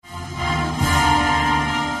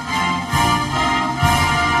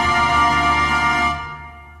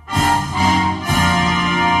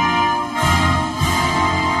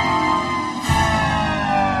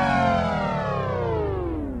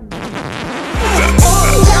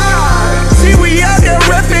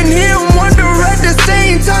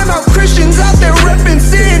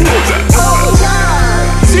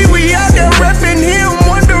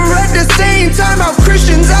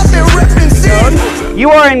You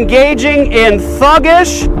are engaging in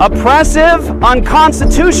thuggish, oppressive,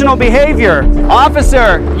 unconstitutional behavior.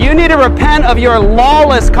 Officer, you need to repent of your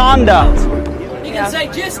lawless conduct. You can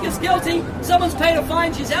say Jessica's guilty, someone's paid a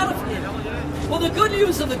fine, she's out of here. Well, the good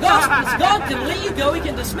news of the gospel is God can let you go, He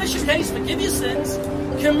can dismiss your case, forgive your sins,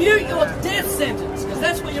 commute your death sentence, because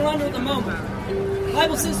that's what you're under at the moment. The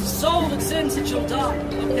Bible says the soul that sins, it shall die,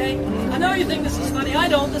 okay? I know you think this is funny, I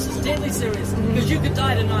don't, this is deadly serious, because you could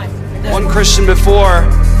die tonight. One Christian before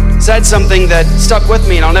said something that stuck with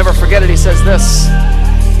me, and I'll never forget it. He says this: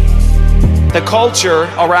 the culture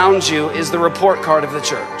around you is the report card of the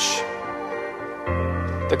church.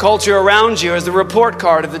 The culture around you is the report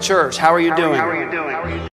card of the church. How are you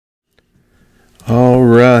doing? All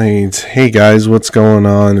right. Hey guys, what's going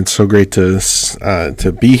on? It's so great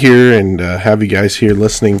to be here and have you guys here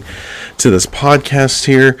listening to this podcast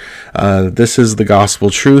here. This is The Gospel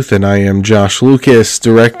Truth, and I am Josh Lucas,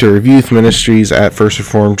 Director of Youth Ministries at First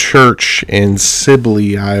Reformed Church in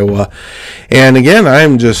Sibley, Iowa. And again,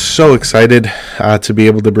 I'm just so excited to be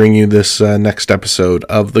able to bring you this next episode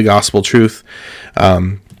of The Gospel Truth.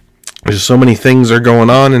 There's so many things are going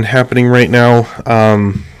on and happening right now.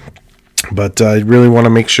 But I really want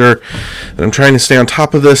to make sure that I'm trying to stay on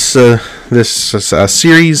top of this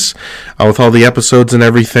series with all the episodes and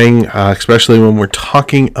everything, especially when we're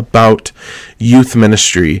talking about youth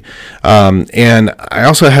ministry. And I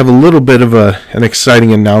also have a little bit of an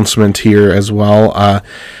exciting announcement here as well.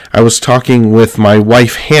 I was talking with my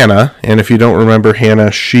wife, Hannah, and if you don't remember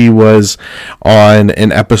Hannah, she was on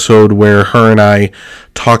an episode where her and I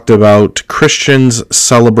talked about Christians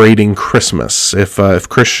celebrating Christmas, if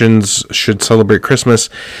Christians should celebrate Christmas,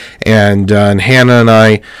 and Hannah and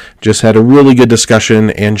I just had a really good discussion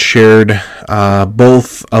and shared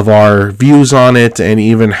both of our views on it, and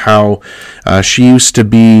even how she used to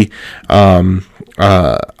be on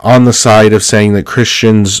the side of saying that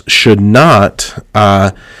Christians should not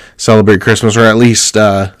celebrate Christmas, or at least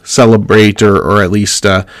celebrate, or at least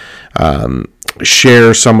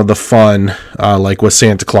share some of the fun, like with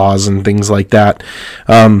Santa Claus and things like that.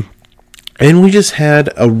 And we just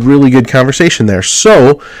had a really good conversation there.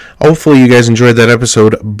 So hopefully you guys enjoyed that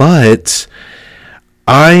episode. But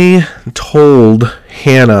I told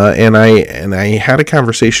Hannah, and I had a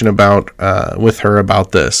conversation with her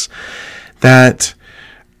about this, that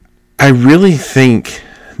I really think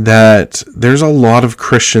that there's a lot of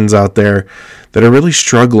Christians out there that are really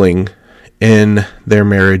struggling in their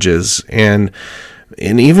marriages, and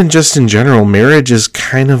even just in general, marriage is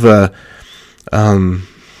kind of a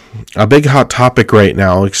big hot topic right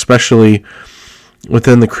now, especially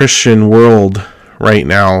within the Christian world right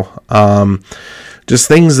now. Just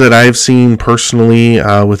things that I've seen personally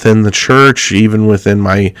within the church, even within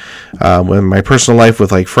my personal life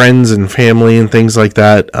with like friends and family and things like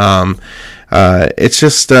that. It's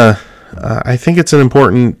just I think it's an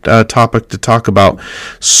important topic to talk about.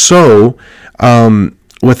 So,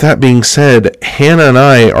 with that being said, Hannah and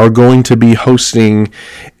I are going to be hosting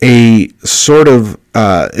a sort of,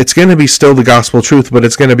 it's going to be still The Gospel Truth, but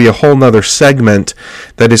it's going to be a whole nother segment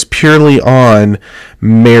that is purely on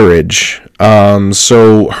marriage.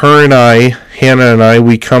 So her and I, Hannah and I,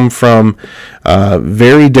 we come from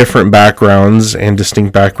very different backgrounds and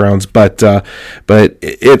distinct backgrounds, but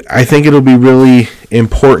I think it'll be really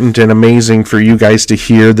important and amazing for you guys to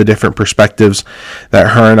hear the different perspectives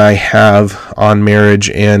that her and I have on marriage,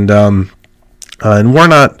 and we're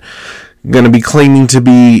not going to be claiming to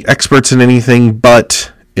be experts in anything,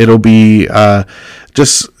 but it'll be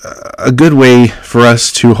just a good way for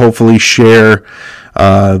us to hopefully share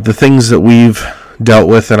the things that we've dealt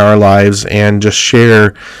with in our lives, and just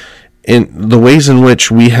share in the ways in which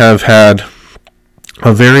we have had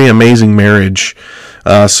a very amazing marriage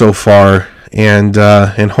so far, and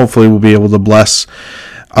hopefully we'll be able to bless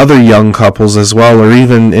other young couples as well, or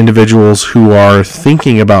even individuals who are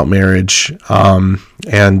thinking about marriage,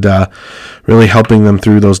 and really helping them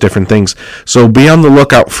through those different things. So be on the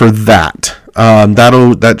lookout for that.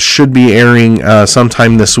 That should be airing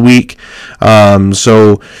sometime this week.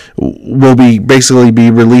 So we'll basically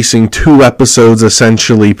be releasing 2 episodes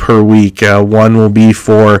essentially per week. One will be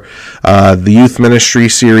for the youth ministry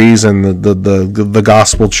series and the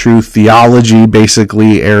gospel truth theology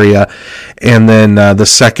basically area, and then the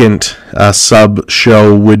second sub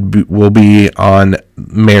show will be on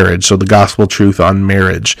marriage, so the gospel truth on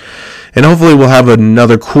marriage, and hopefully we'll have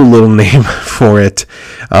another cool little name for it.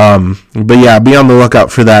 But yeah, be on the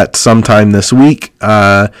lookout for that sometime this week.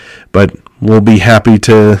 But we'll be happy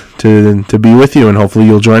to be with you, and hopefully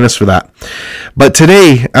you'll join us for that. But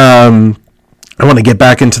today, I want to get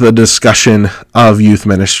back into the discussion of youth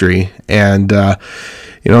ministry, and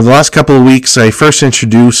the last couple of weeks, I first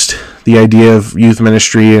introduced the idea of youth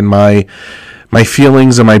ministry and my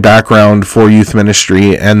feelings and my background for youth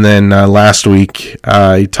ministry. And then last week,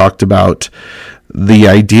 I talked about the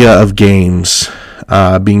idea of games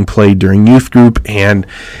being played during youth group and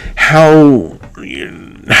how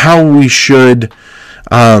we should,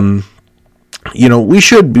 we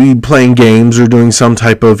should be playing games or doing some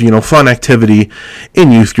type of, fun activity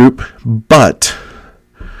in youth group, but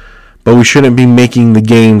we shouldn't be making the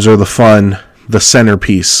games or the fun the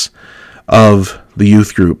centerpiece of the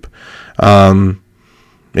youth group. It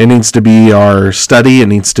needs to be our study. It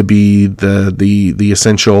needs to be the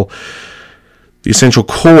essential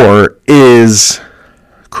core is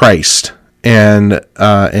Christ and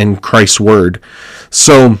Christ's word.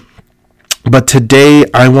 So, but today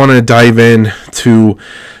I want to dive in to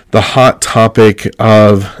the hot topic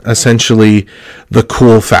of essentially the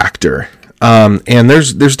cool factor. And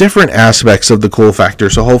there's different aspects of the cool factor,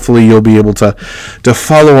 so hopefully you'll be able to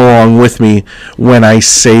follow along with me when I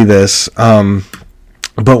say this.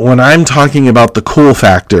 But when I'm talking about the cool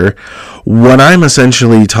factor, what I'm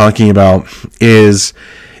essentially talking about is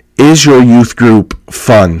your youth group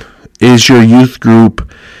fun? Is your youth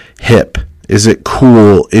group hip? Is it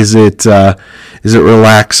cool? Is it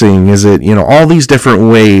relaxing? Is it, all these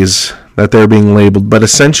different ways that they're being labeled? But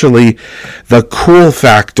essentially, the cool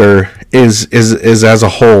factor is as a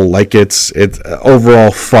whole, like it's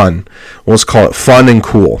overall fun. Let's call it fun and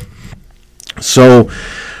cool. So,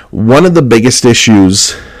 one of the biggest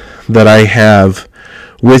issues that I have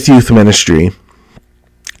with youth ministry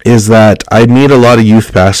is that I meet a lot of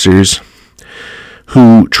youth pastors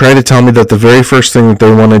who try to tell me that the very first thing that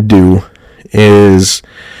they want to do is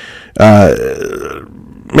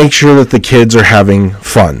make sure that the kids are having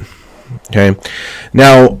fun. Okay.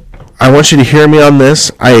 Now, I want you to hear me on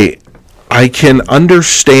this. I can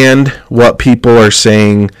understand what people are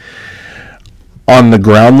saying on the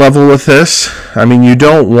ground level with this. I mean, you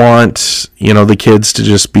don't want, the kids to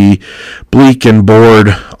just be bleak and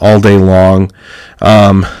bored all day long.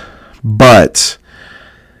 But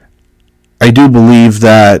I do believe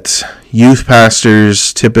that youth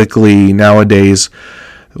pastors typically nowadays,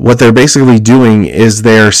 what they're basically doing is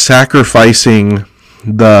they're sacrificing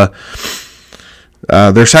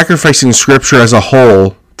Scripture as a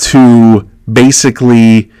whole to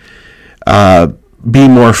basically be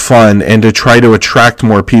more fun and to try to attract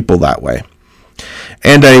more people that way.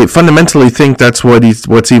 And I fundamentally think that's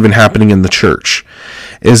what's even happening in the church,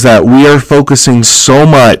 is that we are focusing so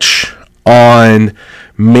much on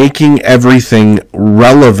making everything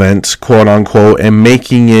relevant, quote unquote, and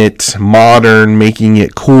making it modern, making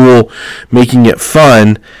it cool, making it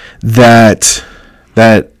fun, that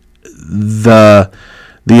the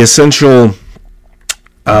essential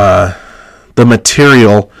the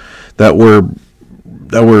material that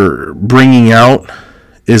we're bringing out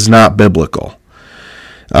is not biblical.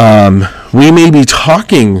 We may be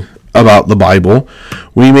talking about the Bible,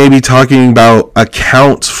 we may be talking about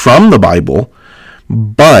accounts from the Bible,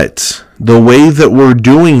 but the way that we're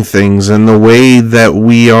doing things and the way that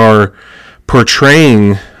we are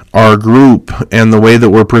portraying our group and the way that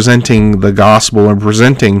we're presenting the gospel and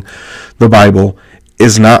presenting the Bible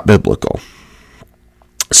is not biblical.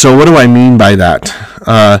 So what do I mean by that?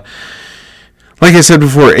 Like I said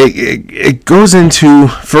before, it goes into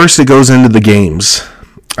the games.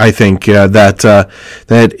 I think that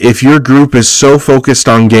if your group is so focused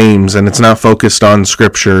on games and it's not focused on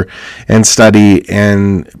scripture and study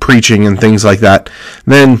and preaching and things like that,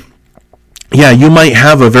 then yeah, you might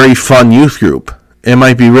have a very fun youth group. It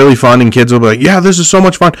might be really fun and kids will be like, yeah, this is so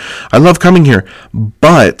much fun. I love coming here.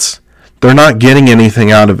 But they're not getting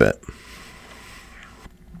anything out of it.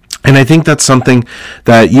 And I think that's something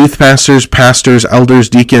that youth pastors, elders,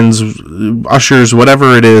 deacons, ushers,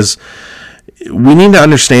 whatever it is, we need to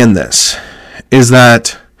understand this, is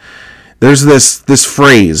that there's this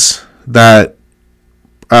phrase that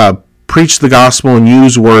preach the gospel and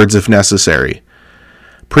use words if necessary.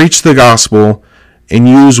 Preach the gospel and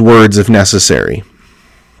use words if necessary.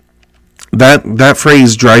 That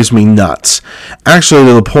phrase drives me nuts. Actually,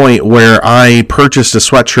 to the point where I purchased a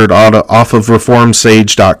sweatshirt off of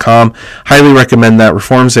reformsage.com. Highly recommend that,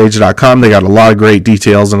 reformsage.com. They got a lot of great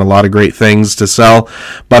details and a lot of great things to sell.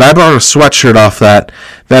 But I bought a sweatshirt off that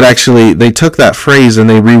actually, they took that phrase and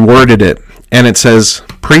they reworded it. And it says,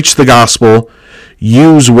 preach the gospel,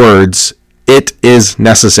 use words, it is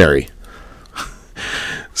necessary.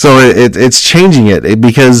 So it's changing it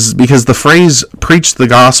because the phrase preach the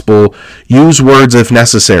gospel, use words if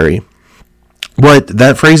necessary. What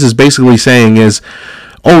that phrase is basically saying is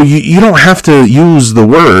oh, you don't have to use the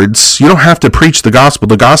words. You don't have to preach the gospel.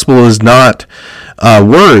 The gospel is not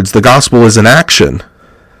words. The gospel is an action.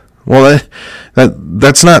 Well,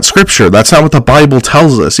 that's not Scripture. That's not what the Bible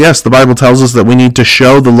tells us. Yes, the Bible tells us that we need to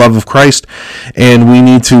show the love of Christ, and we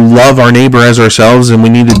need to love our neighbor as ourselves, and we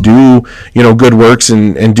need to do, good works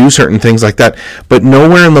and do certain things like that. But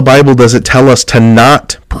nowhere in the Bible does it tell us to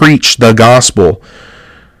not preach the gospel.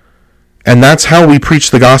 And that's how we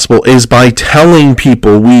preach the gospel, is by telling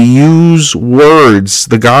people. We use words.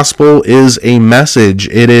 The gospel is a message.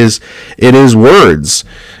 It is words.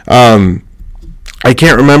 I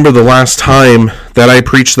can't remember the last time that I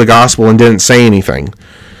preached the gospel and didn't say anything.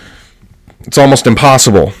 It's almost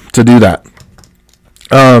impossible to do that.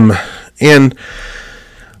 And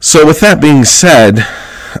so with that being said,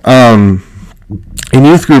 in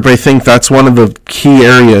youth group, I think that's one of the key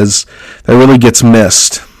areas that really gets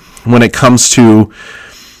missed when it comes to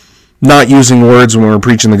not using words when we're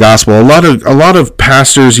preaching the gospel. A lot of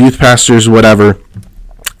pastors, youth pastors, whatever,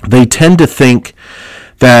 they tend to think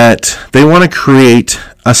that they want to create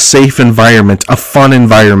a safe environment, a fun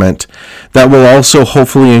environment that will also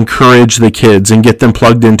hopefully encourage the kids and get them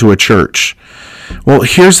plugged into a church. Well,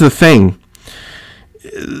 here's the thing.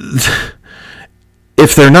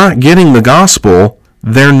 If they're not getting the gospel,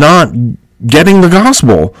 they're not getting the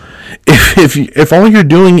gospel. If all you're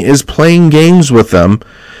doing is playing games with them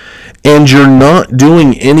and you're not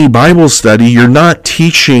doing any Bible study, you're not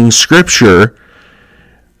teaching Scripture,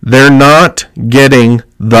 they're not getting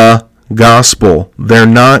the gospel. They're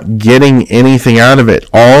not getting anything out of it.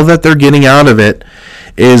 All that they're getting out of it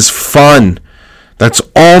is fun. That's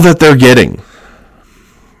all that they're getting.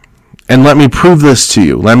 And let me prove this to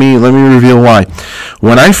you. Let me reveal why.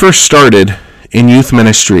 When I first started in youth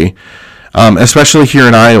ministry, especially here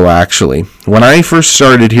in Iowa, actually, when I first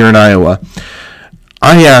started here in Iowa,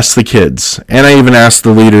 I asked the kids, and I even asked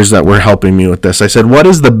the leaders that were helping me with this. I said, what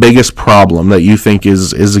is the biggest problem that you think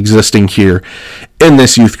is existing here in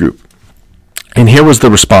this youth group? And here was the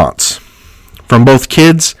response from both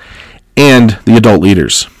kids and the adult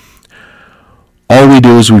leaders. All we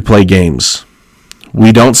do is we play games.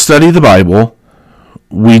 We don't study the Bible.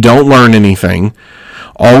 We don't learn anything.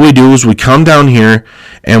 All we do is we come down here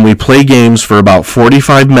and we play games for about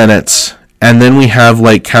 45 minutes, and then we have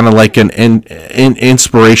kind of an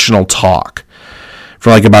inspirational talk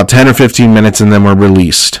for about 10 or 15 minutes, and then we're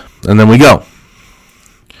released, and then we go.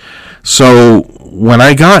 So when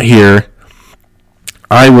I got here,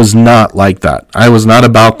 I was not like that. I was not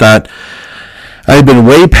about that. I had been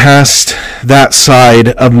way past that side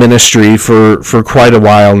of ministry for quite a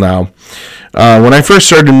while now. When I first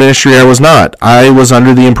started ministry, I was not. I was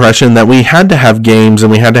under the impression that we had to have games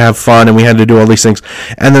and we had to have fun and we had to do all these things.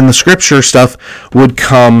 And then the Scripture stuff would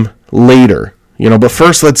come later. But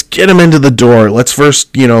first, let's get them into the door. Let's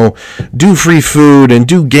first, do free food and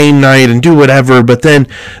do game night and do whatever. But then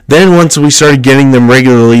once we started getting them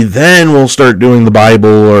regularly, then we'll start doing the Bible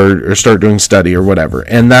or start doing study or whatever.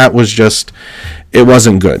 And that was just, it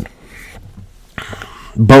wasn't good.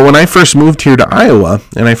 But when I first moved here to Iowa,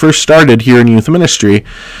 and I first started here in youth ministry,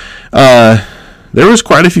 there was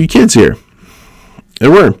quite a few kids here.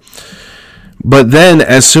 There were. But then,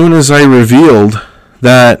 as soon as I revealed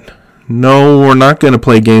that, no, we're not going to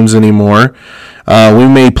play games anymore, we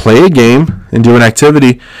may play a game and do an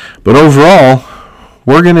activity, but overall,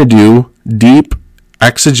 we're going to do deep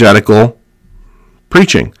exegetical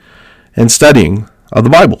preaching and studying of the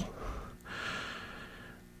Bible.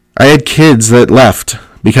 I had kids that left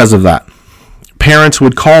because of that. Parents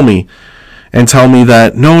would call me and tell me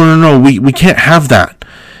that, no, we can't have that.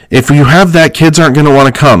 If you have that, kids aren't going to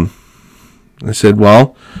want to come. I said,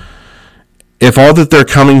 well, if all that they're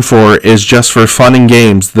coming for is just for fun and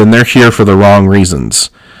games, then they're here for the wrong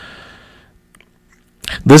reasons.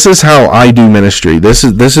 This is how I do ministry. This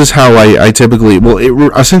is how I typically,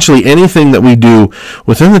 essentially anything that we do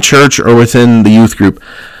within the church or within the youth group,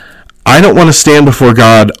 I don't want to stand before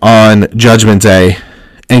God on Judgment Day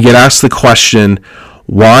and get asked the question,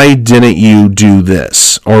 why didn't you do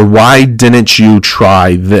this? Or why didn't you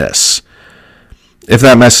try this? If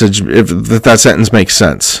that sentence makes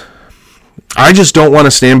sense. I just don't want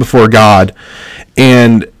to stand before God,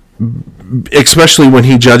 and especially when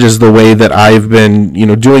He judges the way that I've been,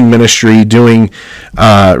 doing ministry, running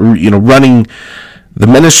the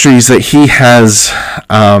ministries that He has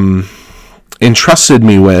entrusted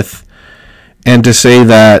me with, and to say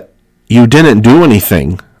that you didn't do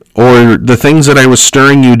anything, or the things that I was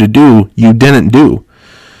stirring you to do, you didn't do.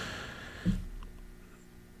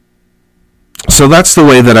 So that's the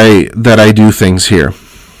way that I do things here,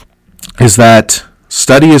 is that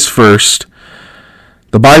study is first,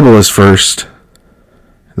 the Bible is first,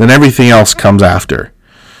 then everything else comes after.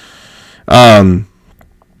 So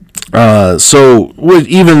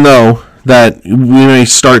even though that we may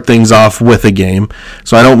start things off with a game,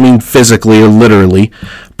 so I don't mean physically or literally,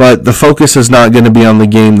 but the focus is not going to be on the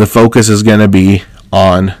game. The focus is going to be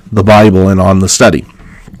on the Bible and on the study.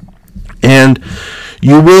 And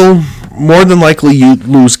you will more than likely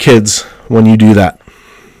lose kids when you do that.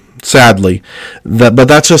 Sadly, but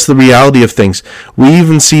that's just the reality of things. We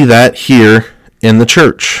even see that here in the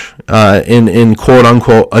church, in quote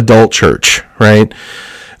unquote adult church, right?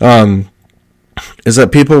 Is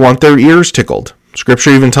that people want their ears tickled.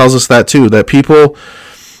 Scripture even tells us that too, that people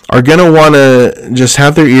are going to want to just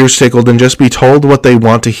have their ears tickled and just be told what they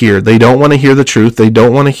want to hear. They don't want to hear the truth. They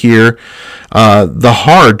don't want to hear the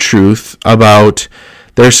hard truth about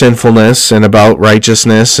their sinfulness and about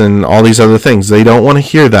righteousness and all these other things. They don't want to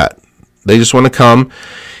hear that. They just want to come,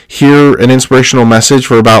 hear an inspirational message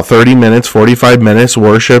for about 30 minutes, 45 minutes,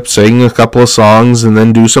 worship, sing a couple of songs, and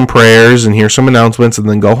then do some prayers and hear some announcements and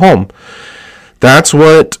then go home. That's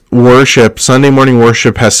what worship, Sunday morning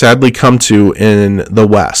worship, has sadly come to in the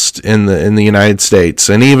West, in the United States,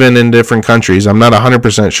 and even in different countries. I'm not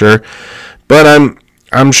 100% sure, but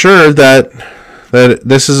I'm sure that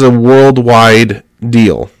this is a worldwide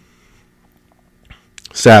deal.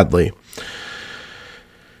 Sadly,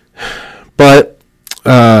 but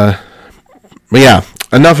yeah,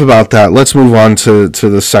 enough about that. Let's move on to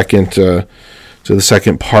the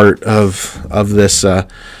second part of this.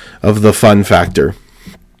 Of the fun factor.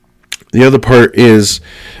 The other part is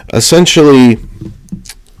essentially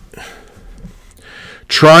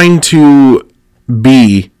trying to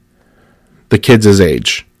be the kids'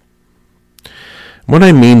 age. What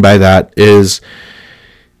I mean by that is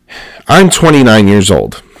I'm 29 years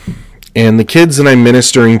old, and the kids that I'm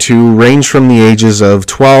ministering to range from the ages of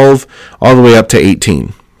 12 all the way up to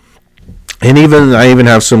 18. And I even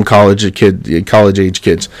have some college age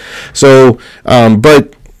kids. So,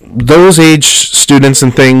 but those age students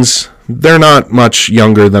and things, they're not much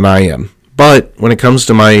younger than I am. But when it comes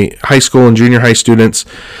to my high school and junior high students,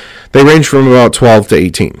 they range from about 12 to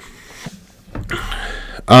 18.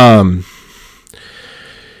 And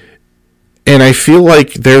I feel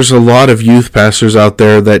like there's a lot of youth pastors out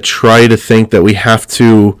there that try to think that we have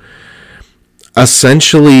to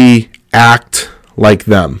essentially act like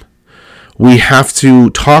them. We have to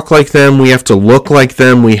talk like them. We have to look like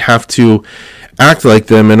them. We have to act like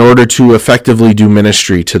them in order to effectively do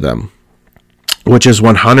ministry to them, which is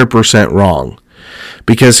 100% wrong.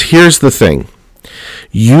 Because here's the thing.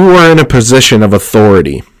 You are in a position of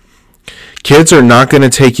authority. Kids are not going to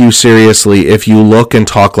take you seriously if you look and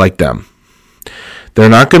talk like them. They're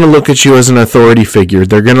not going to look at you as an authority figure.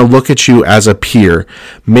 They're going to look at you as a peer,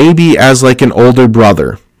 maybe as like an older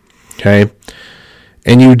brother, okay?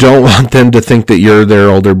 And you don't want them to think that you're their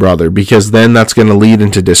older brother, because then that's going to lead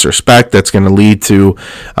into disrespect. That's going to lead to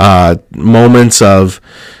moments of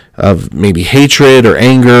maybe hatred or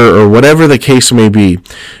anger or whatever the case may be.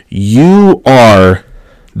 You are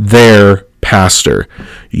their pastor.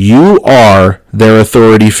 You are their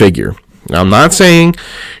authority figure. Now, I'm not saying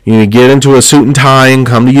you need to get into a suit and tie and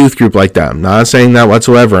come to youth group like that. I'm not saying that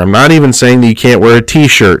whatsoever. I'm not even saying that you can't wear a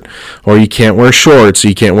t-shirt, or you can't wear shorts, or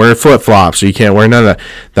you can't wear flip-flops, or you can't wear none of that.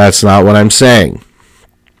 That's not what I'm saying.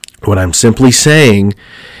 What I'm simply saying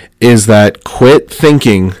is that quit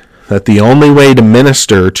thinking that the only way to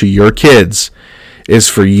minister to your kids is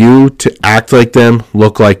for you to act like them,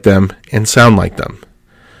 look like them, and sound like them.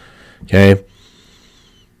 Okay?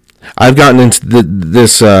 I've gotten into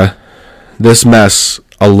this mess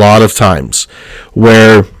a lot of times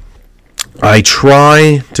where I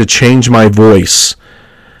try to change my voice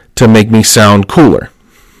to make me sound cooler.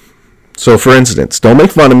 So for instance, don't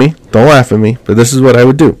make fun of me, don't laugh at me, but this is what I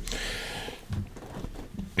would do.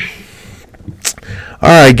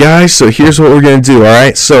 Alright guys, so here's what we're going to do,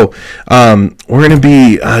 alright? So we're going to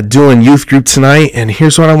be doing youth group tonight, and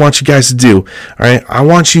here's what I want you guys to do, alright? I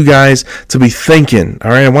want you guys to be thinking,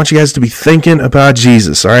 alright? I want you guys to be thinking about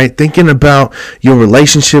Jesus, alright? Thinking about your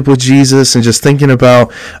relationship with Jesus, and just thinking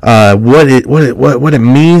about what it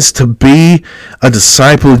means to be a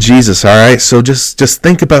disciple of Jesus, alright? So just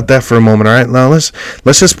think about that for a moment, alright? Now let's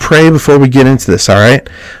just pray before we get into this, alright?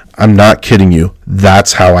 I'm not kidding you.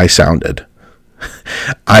 That's how I sounded.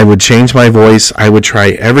 I would change my voice. I would try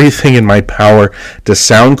everything in my power to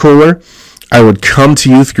sound cooler. I would come to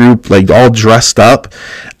youth group like all dressed up.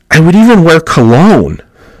 I would even wear cologne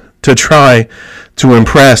to try to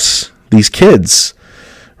impress these kids,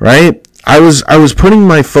 right? I was putting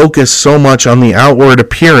my focus so much on the outward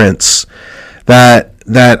appearance that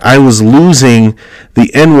I was losing the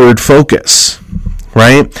inward focus.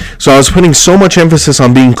 right? So I was putting so much emphasis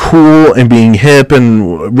on being cool and being hip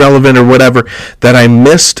and relevant or whatever that I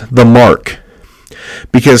missed the mark.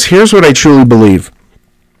 Because here's what I truly believe.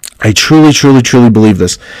 I truly, truly, truly believe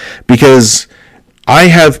this. Because I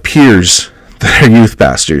have peers that are youth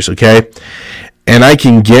pastors, okay? And I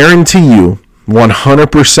can guarantee you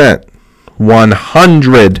 100%,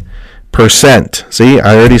 100%. See,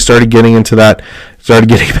 I already started getting into that, started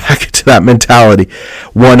getting back into that mentality.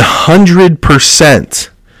 100%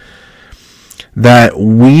 that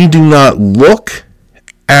we do not look,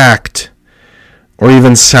 act, or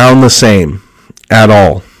even sound the same at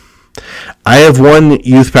all. I have one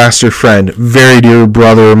youth pastor friend, very dear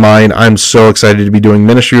brother of mine. I'm so excited to be doing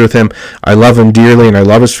ministry with him. I love him dearly and I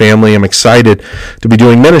love his family. I'm excited to be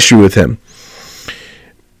doing ministry with him.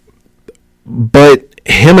 But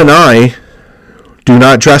him and I do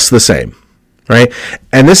not dress the same, right?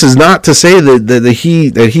 And this is not to say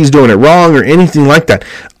that he's doing it wrong or anything like that.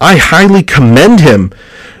 I highly commend him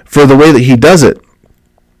for the way that he does it.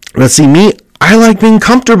 But see, me, I like being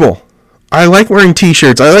comfortable. I like wearing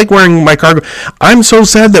t-shirts. I like wearing my cargo. I'm so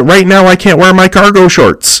sad that right now I can't wear my cargo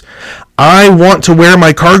shorts. I want to wear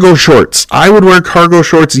my cargo shorts. I would wear cargo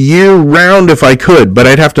shorts year round if I could, but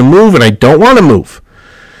I'd have to move and I don't want to move.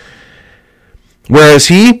 Whereas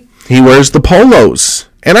he wears the polos.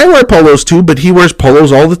 And I wear polos too, but he wears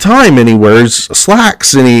polos all the time, and he wears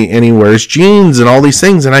slacks, and he wears jeans and all these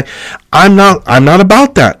things, and I'm not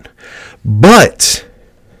about that. But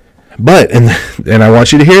and I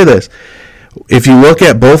want you to hear this. If you look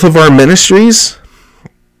at both of our ministries,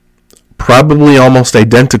 probably almost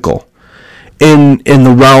identical in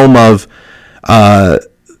the realm of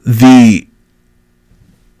the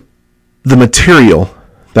material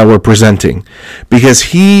that we're presenting, because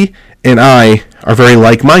he and I are very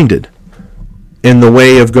like-minded in the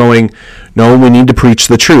way of going, no, we need to preach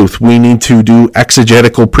the truth. We need to do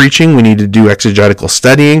exegetical preaching. We need to do exegetical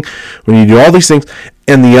studying. We need to do all these things.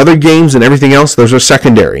 And the other games and everything else, those are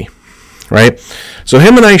secondary, right? So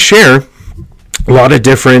him and I share a lot of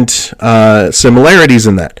different similarities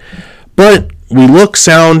in that. But we look,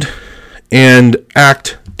 sound, and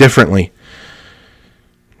act differently,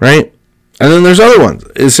 right? And then there's other ones.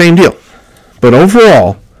 It's the same deal. But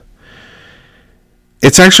overall,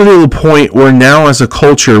 it's actually to the point where now as a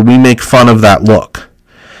culture, we make fun of that look.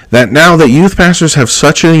 That now that youth pastors have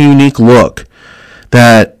such a unique look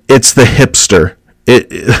that it's the hipster. It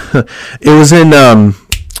was in the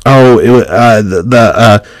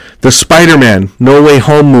Spider-Man No Way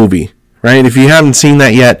Home movie, right? If you haven't seen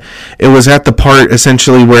that yet, it was at the part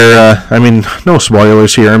essentially where no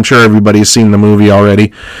spoilers here. I'm sure everybody's seen the movie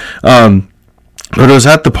already. But it was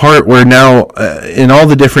at the part where now, in all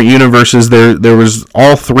the different universes, there was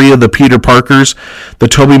all three of the Peter Parkers, the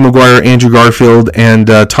Tobey Maguire, Andrew Garfield, and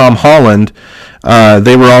Tom Holland.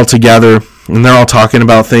 They were all together, and they're all talking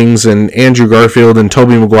about things, and Andrew Garfield and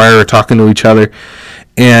Tobey Maguire are talking to each other.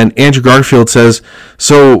 And Andrew Garfield says,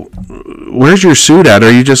 "So, where's your suit at?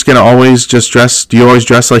 Are you just gonna always just dress? Do you always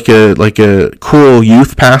dress like a cool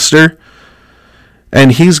youth pastor?"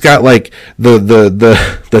 And he's got like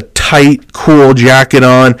the tight, cool jacket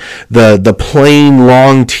on, the plain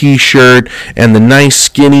long t-shirt, and the nice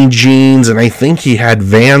skinny jeans, and I think he had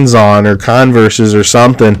Vans on or Converses or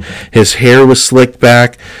something. His hair was slicked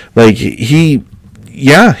back. Like he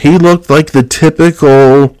looked like the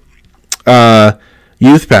typical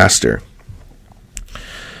youth pastor.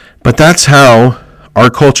 But that's how our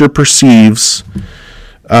culture perceives.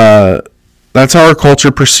 That's how our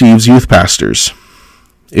culture perceives youth pastors.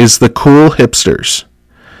 Is the cool hipsters.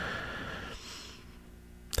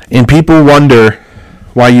 And people wonder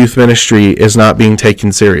why youth ministry is not being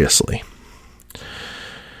taken seriously.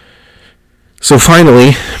 So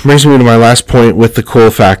finally, brings me to my last point with the cool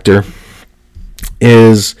factor,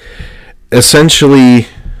 is essentially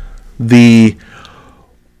the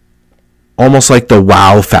almost like the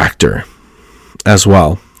wow factor as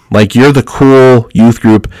well. Like you're the cool youth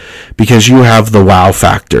group because you have the wow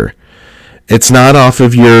factor. It's not off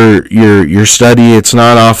of your study, it's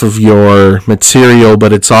not off of your material,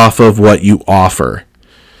 but it's off of what you offer.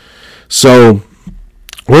 So,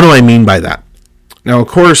 what do I mean by that? Now, of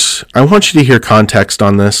course, I want you to hear context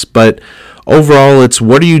on this, but overall, it's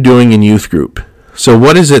what are you doing in youth group? So,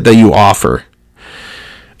 what is it that you offer?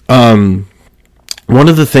 One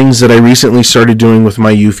of the things that I recently started doing with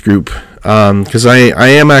my youth group, because I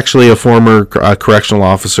am actually a former correctional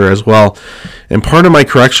officer as well, and part of my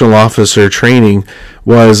correctional officer training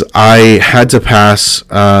was I had to pass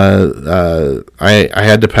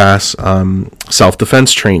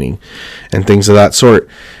self-defense training and things of that sort,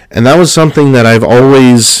 and that was something that I've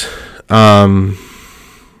always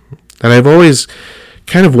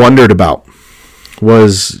kind of wondered about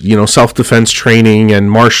was, self-defense training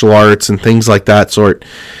and martial arts and things like that sort.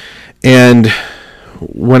 And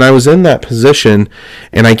when I was in that position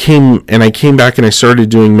and I came back and I started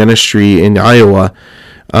doing ministry in Iowa,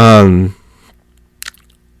 I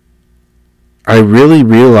really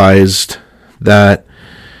realized that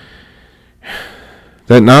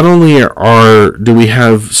not only do we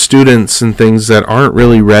have students and things that aren't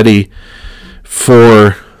really ready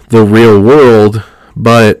for the real world,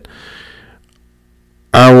 but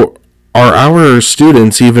are our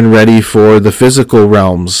students even ready for the physical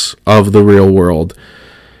realms of the real world?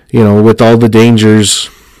 With all the dangers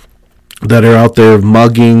that are out there of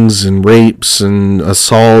muggings and rapes and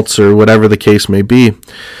assaults or whatever the case may be.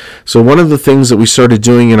 So one of the things that we started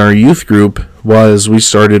doing in our youth group was we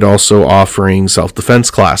started also offering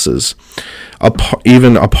self-defense classes,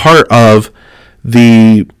 even a part of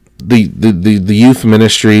the youth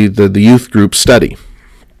ministry, the youth group study,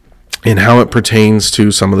 and how it pertains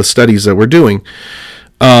to some of the studies that we're doing.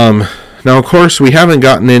 Now, of course, we haven't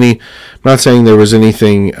gotten any. I'm not saying there was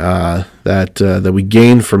anything that we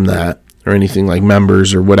gained from that or anything like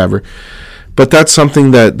members or whatever, but that's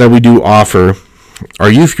something that we do offer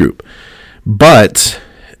our youth group. But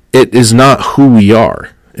it is not who we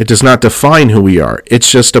are. It does not define who we are.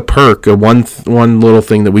 It's just a perk, one little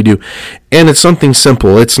thing that we do. And it's something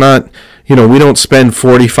simple. It's not, we don't spend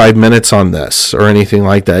 45 minutes on this or anything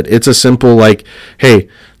like that. It's a simple hey,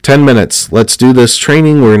 10 minutes, let's do this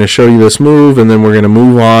training. We're going to show you this move, and then we're going to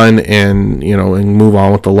move on and move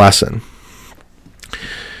on with the lesson.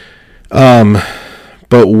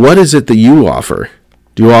 But what is it that you offer?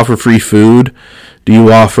 Do you offer free food? Do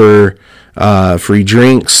you offer free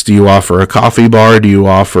drinks? Do you offer a coffee bar? Do you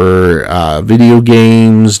offer video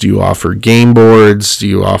games? Do you offer game boards? Do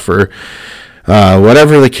you offer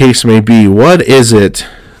whatever the case may be? What is it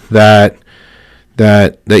that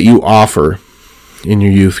you offer in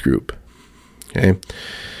your youth group? Okay.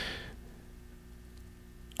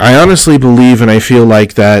 I honestly believe and I feel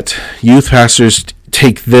like that youth pastors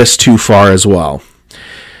take this too far as well,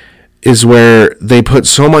 is where they put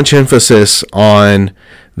so much emphasis on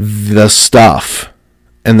the stuff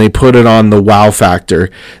and they put it on the wow factor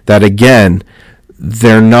that, again,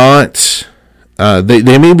 they're not,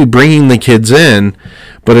 they may be bringing the kids in,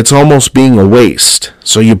 but it's almost being a waste.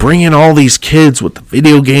 So you bring in all these kids with the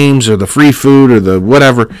video games or the free food or the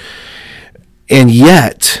whatever, and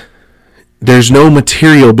yet there's no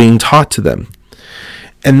material being taught to them.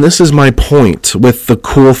 And this is my point with the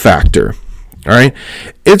cool factor. All right.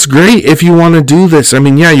 It's great if you want to do this. I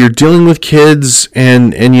mean, yeah, you're dealing with kids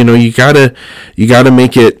and you gotta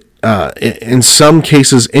make it, in some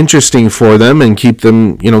cases, interesting for them and keep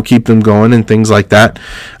them going and things like that.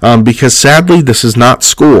 Because sadly, this is not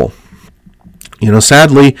school.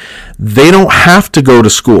 Sadly, they don't have to go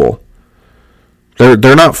to school.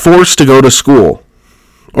 They're not forced to go to school.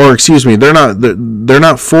 Or excuse me, they're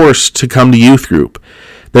not forced to come to youth group.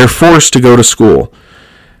 They're forced to go to school.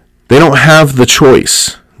 They don't have the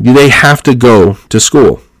choice. They have to go to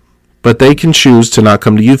school. But they can choose to not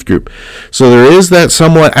come to youth group. So there is that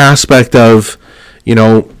somewhat aspect of, you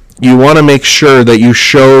want to make sure that you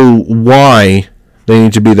show why they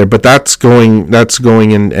need to be there. But that's going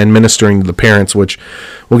and ministering to the parents, which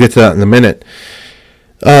we'll get to that in a minute.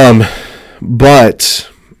 But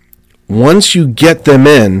once you get them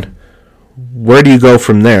in, where do you go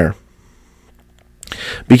from there?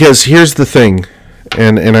 Because here's the thing,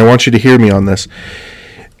 and I want you to hear me on this.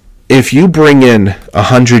 If you bring in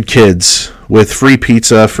 100 kids with free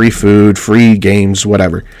pizza, free food, free games,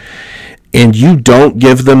 whatever, and you don't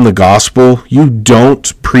give them the gospel, you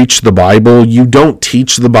don't preach the Bible, you don't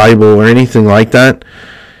teach the Bible or anything like that,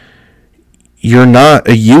 you're not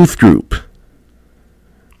a youth group.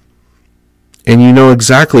 And you know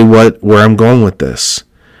exactly where I'm going with this.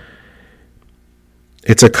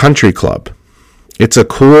 It's a country club. It's a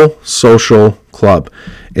cool social club.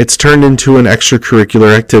 It's turned into an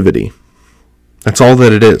extracurricular activity. That's all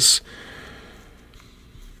that it is.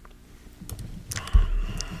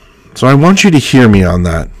 So I want you to hear me on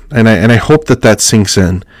that, and I hope that sinks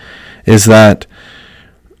in, is that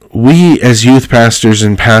we as youth pastors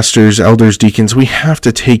and pastors, elders, deacons, we have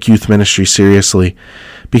to take youth ministry seriously,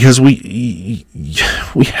 because we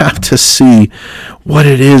have to see what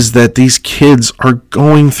it is that these kids are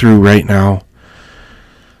going through right now.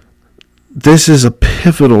 This is a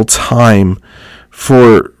pivotal time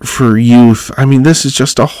for youth. I mean, this is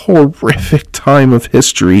just a horrific time of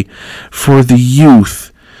history for the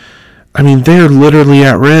youth. I mean, they're literally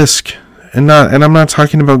at risk. And I'm not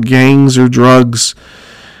talking about gangs or drugs.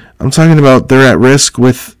 I'm talking about they're at risk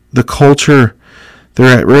with the culture.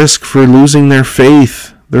 They're at risk for losing their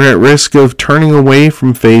faith. They're at risk of turning away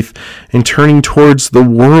from faith and turning towards the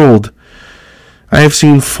world. I have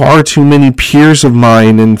seen far too many peers of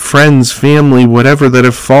mine and friends, family, whatever, that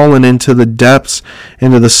have fallen into the depths,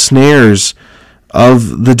 into the snares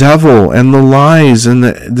of the devil and the lies and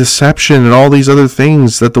the deception and all these other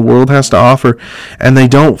things that the world has to offer, and they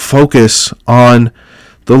don't focus on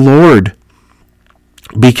the Lord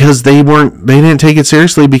because they didn't take it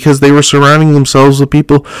seriously, because they were surrounding themselves with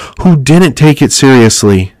people who didn't take it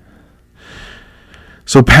seriously.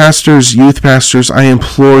 So pastors, youth pastors, I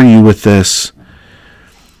implore you with this.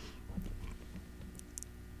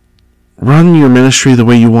 Run your ministry the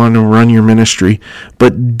way you want to run your ministry,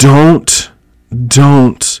 but don't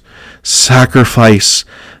sacrifice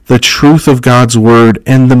the truth of God's word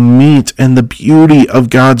and the meat and the beauty of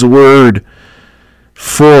God's word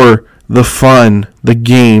for the fun, the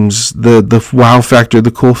games, the wow factor,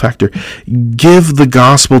 the cool factor. Give the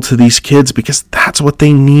gospel to these kids because that's what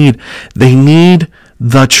they need. They need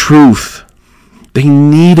the truth. They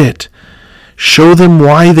need it. Show them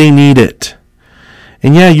why they need it.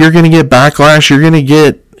 And yeah, you're going to get backlash.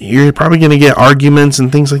 You're probably going to get arguments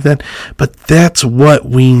and things like that. But that's what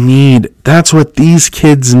we need. That's what these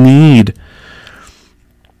kids need.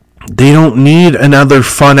 They don't need another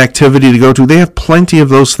fun activity to go to. They have plenty of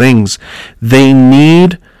those things. They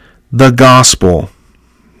need the gospel.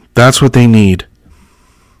 That's what they need.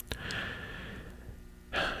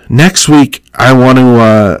 Next week,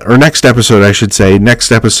 next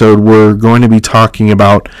episode, we're going to be talking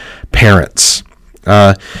about parents.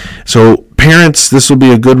 So parents, this will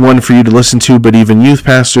be a good one for you to listen to, but even youth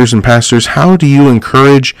pastors and pastors, how do you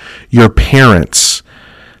encourage your parents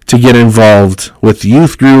to get involved with the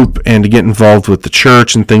youth group and to get involved with the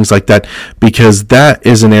church and things like that? Because that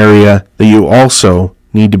is an area that you also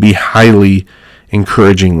need to be highly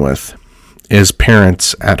encouraging with, as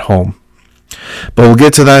parents at home. But we'll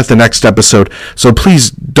get to that at the next episode. So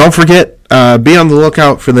please don't forget, be on the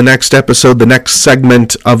lookout for the next episode, the next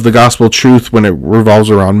segment of The Gospel Truth, when it revolves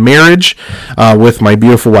around marriage with my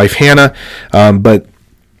beautiful wife, Hannah. But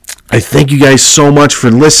I thank you guys so much for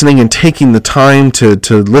listening and taking the time to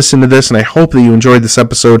listen to this, and I hope that you enjoyed this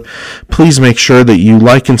episode. Please make sure that you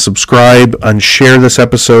like and subscribe and share this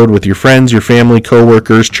episode with your friends, your family,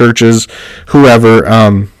 coworkers, churches, whoever.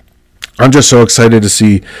 I'm just so excited to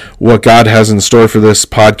see what God has in store for this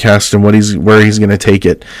podcast and where he's going to take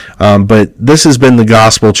it. But this has been The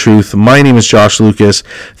Gospel Truth. My name is Josh Lucas.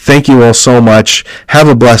 Thank you all so much. Have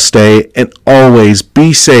a blessed day, and always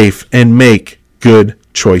be safe and make good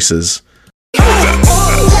choices.